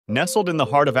Nestled in the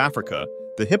heart of Africa,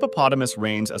 the hippopotamus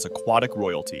reigns as aquatic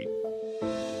royalty.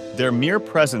 Their mere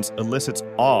presence elicits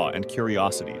awe and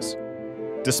curiosities.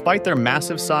 Despite their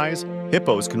massive size,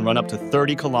 hippos can run up to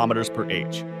 30 kilometers per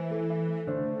h.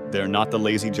 They're not the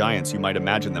lazy giants you might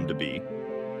imagine them to be.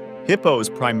 Hippos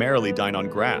primarily dine on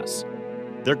grass.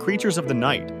 They're creatures of the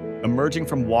night, emerging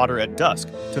from water at dusk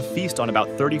to feast on about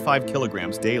 35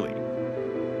 kilograms daily.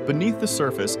 Beneath the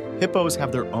surface, hippos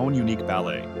have their own unique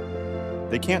ballet.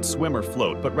 They can't swim or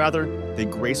float, but rather, they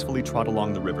gracefully trot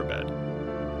along the riverbed.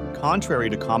 Contrary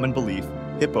to common belief,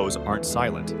 hippos aren't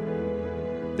silent.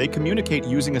 They communicate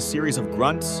using a series of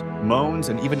grunts, moans,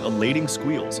 and even elating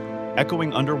squeals,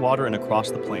 echoing underwater and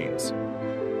across the plains.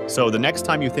 So the next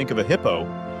time you think of a hippo,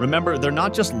 remember they're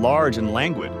not just large and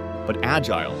languid, but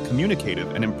agile,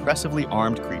 communicative, and impressively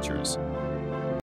armed creatures.